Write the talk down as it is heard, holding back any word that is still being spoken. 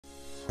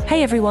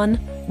Hey everyone,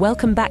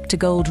 welcome back to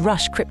Gold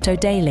Rush Crypto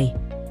Daily.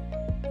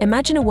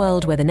 Imagine a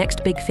world where the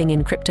next big thing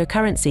in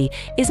cryptocurrency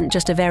isn't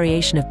just a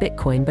variation of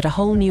Bitcoin, but a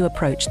whole new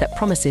approach that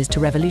promises to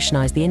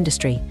revolutionize the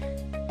industry.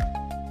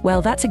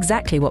 Well, that's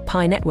exactly what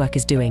Pi Network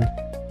is doing.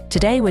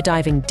 Today we're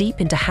diving deep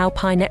into how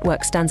Pi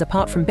Network stands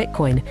apart from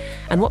Bitcoin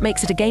and what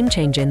makes it a game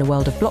changer in the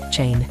world of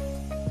blockchain.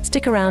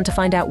 Stick around to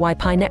find out why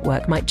Pi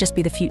Network might just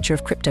be the future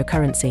of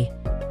cryptocurrency.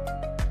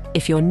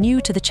 If you're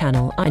new to the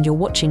channel and you're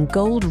watching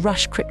Gold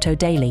Rush Crypto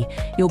Daily,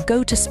 your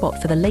go-to spot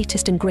for the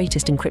latest and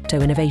greatest in crypto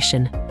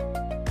innovation.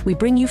 We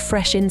bring you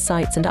fresh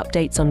insights and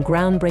updates on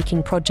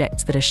groundbreaking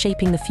projects that are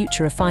shaping the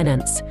future of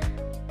finance.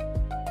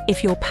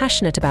 If you're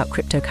passionate about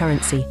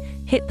cryptocurrency,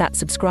 hit that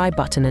subscribe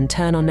button and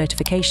turn on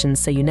notifications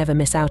so you never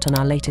miss out on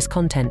our latest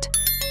content.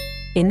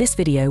 In this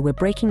video, we're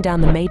breaking down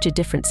the major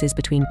differences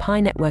between Pi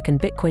Network and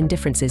Bitcoin,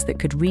 differences that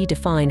could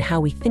redefine how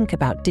we think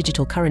about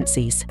digital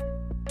currencies.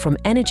 From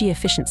energy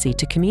efficiency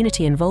to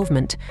community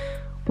involvement,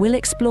 we'll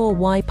explore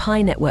why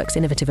Pi Network's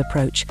innovative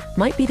approach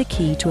might be the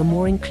key to a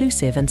more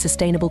inclusive and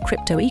sustainable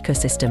crypto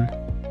ecosystem.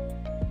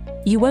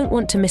 You won't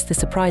want to miss the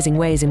surprising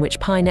ways in which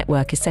Pi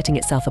Network is setting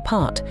itself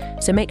apart,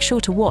 so make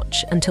sure to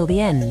watch until the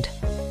end.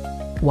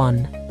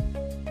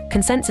 1.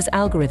 Consensus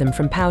algorithm: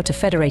 from power to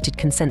federated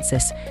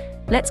consensus.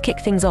 Let's kick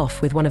things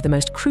off with one of the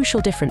most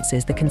crucial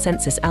differences: the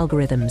consensus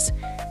algorithms.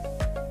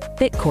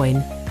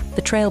 Bitcoin,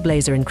 the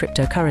trailblazer in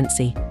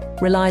cryptocurrency,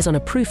 relies on a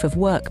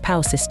proof-of-work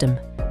power system.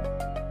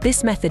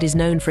 This method is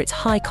known for its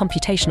high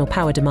computational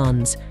power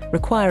demands,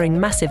 requiring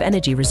massive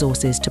energy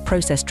resources to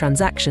process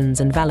transactions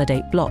and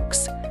validate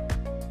blocks.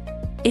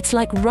 It's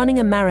like running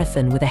a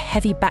marathon with a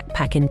heavy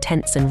backpack,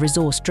 intense and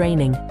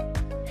resource-draining.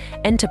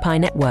 Enter Pi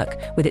Network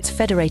with its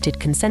federated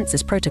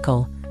consensus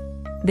protocol.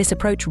 This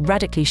approach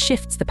radically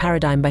shifts the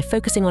paradigm by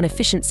focusing on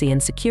efficiency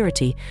and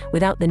security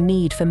without the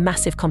need for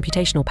massive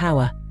computational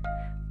power.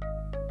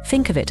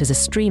 Think of it as a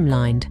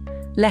streamlined,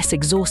 less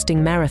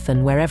exhausting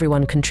marathon where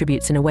everyone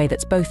contributes in a way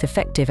that's both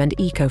effective and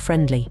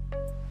eco-friendly.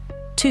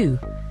 2.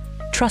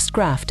 Trust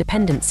graph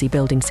dependency: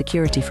 building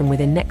security from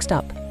within. Next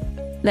up,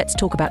 let's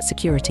talk about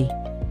security.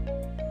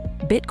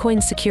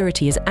 Bitcoin's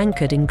security is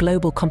anchored in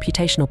global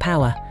computational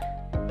power,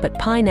 but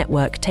Pi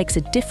Network takes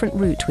a different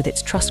route with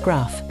its trust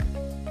graph.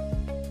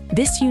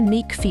 This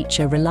unique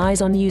feature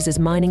relies on users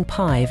mining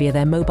Pi via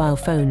their mobile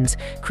phones,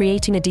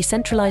 creating a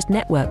decentralized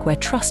network where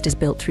trust is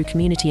built through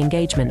community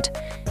engagement.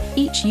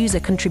 Each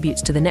user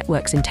contributes to the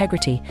network's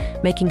integrity,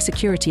 making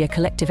security a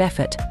collective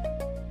effort.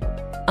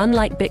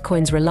 Unlike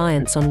Bitcoin's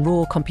reliance on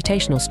raw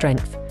computational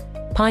strength,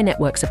 Pi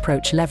Network's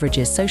approach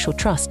leverages social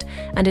trust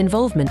and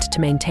involvement to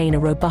maintain a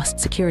robust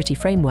security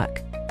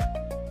framework.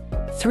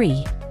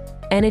 3.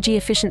 Energy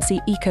efficiency: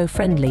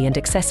 eco-friendly and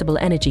accessible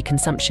energy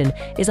consumption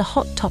is a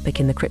hot topic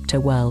in the crypto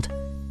world.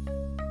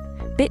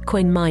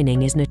 Bitcoin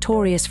mining is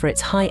notorious for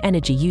its high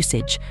energy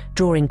usage,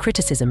 drawing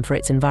criticism for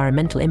its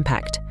environmental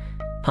impact.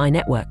 Pi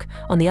Network,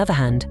 on the other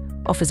hand,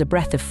 offers a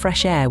breath of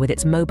fresh air with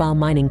its mobile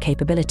mining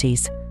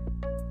capabilities.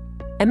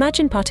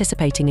 Imagine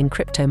participating in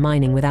crypto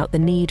mining without the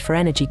need for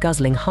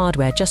energy-guzzling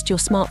hardware, just your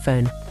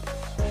smartphone.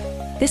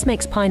 This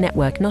makes Pi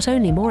Network not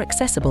only more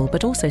accessible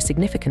but also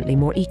significantly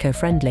more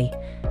eco-friendly.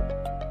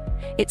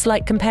 It's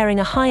like comparing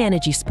a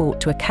high-energy sport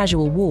to a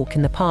casual walk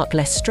in the park: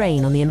 less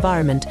strain on the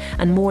environment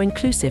and more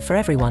inclusive for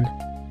everyone.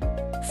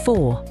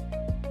 4.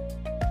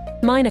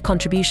 Miner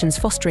contributions: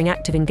 fostering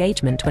active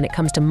engagement. When it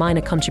comes to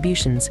miner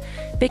contributions,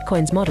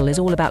 Bitcoin's model is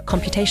all about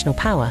computational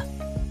power.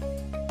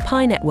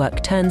 Pi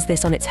Network turns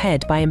this on its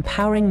head by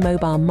empowering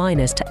mobile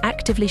miners to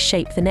actively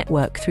shape the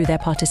network through their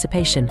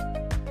participation.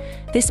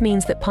 This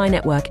means that Pi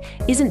Network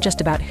isn't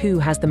just about who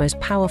has the most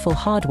powerful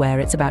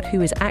hardware, it's about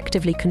who is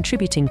actively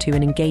contributing to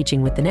and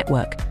engaging with the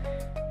network.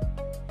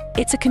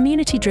 It's a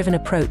community-driven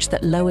approach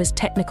that lowers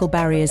technical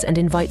barriers and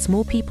invites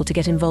more people to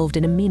get involved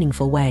in a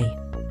meaningful way.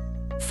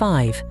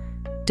 5.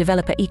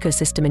 Developer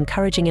ecosystem: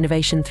 encouraging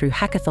innovation through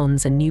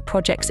hackathons and new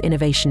projects.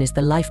 Innovation is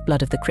the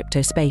lifeblood of the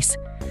crypto space.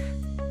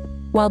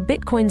 While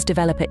Bitcoin's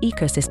developer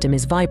ecosystem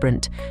is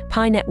vibrant,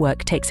 Pi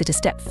Network takes it a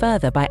step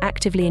further by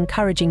actively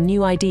encouraging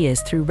new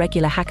ideas through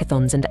regular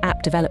hackathons and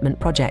app development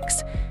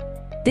projects.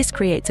 This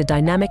creates a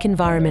dynamic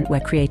environment where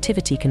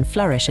creativity can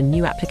flourish and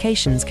new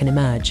applications can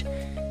emerge.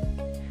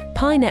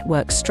 Pi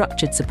Network's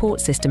structured support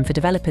system for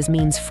developers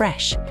means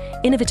fresh,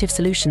 innovative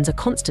solutions are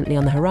constantly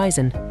on the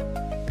horizon.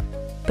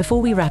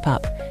 Before we wrap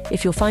up,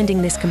 if you're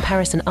finding this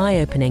comparison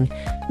eye-opening,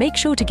 make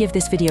sure to give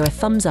this video a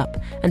thumbs up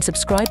and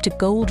subscribe to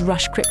Gold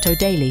Rush Crypto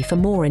Daily for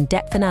more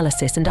in-depth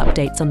analysis and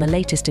updates on the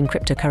latest in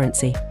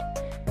cryptocurrency.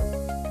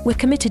 We're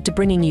committed to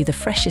bringing you the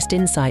freshest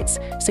insights,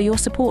 so your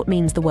support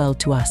means the world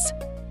to us.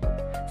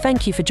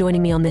 Thank you for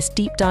joining me on this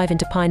deep dive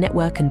into Pi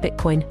Network and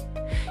Bitcoin.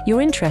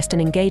 Your interest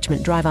and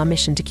engagement drive our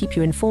mission to keep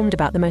you informed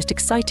about the most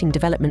exciting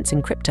developments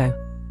in crypto.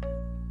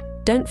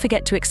 Don't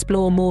forget to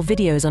explore more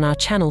videos on our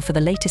channel for the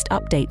latest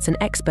updates and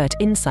expert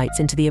insights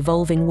into the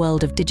evolving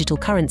world of digital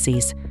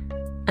currencies.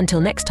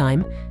 Until next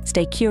time,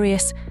 stay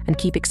curious and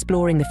keep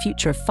exploring the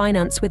future of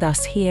finance with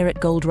us here at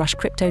Gold Rush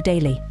Crypto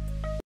Daily.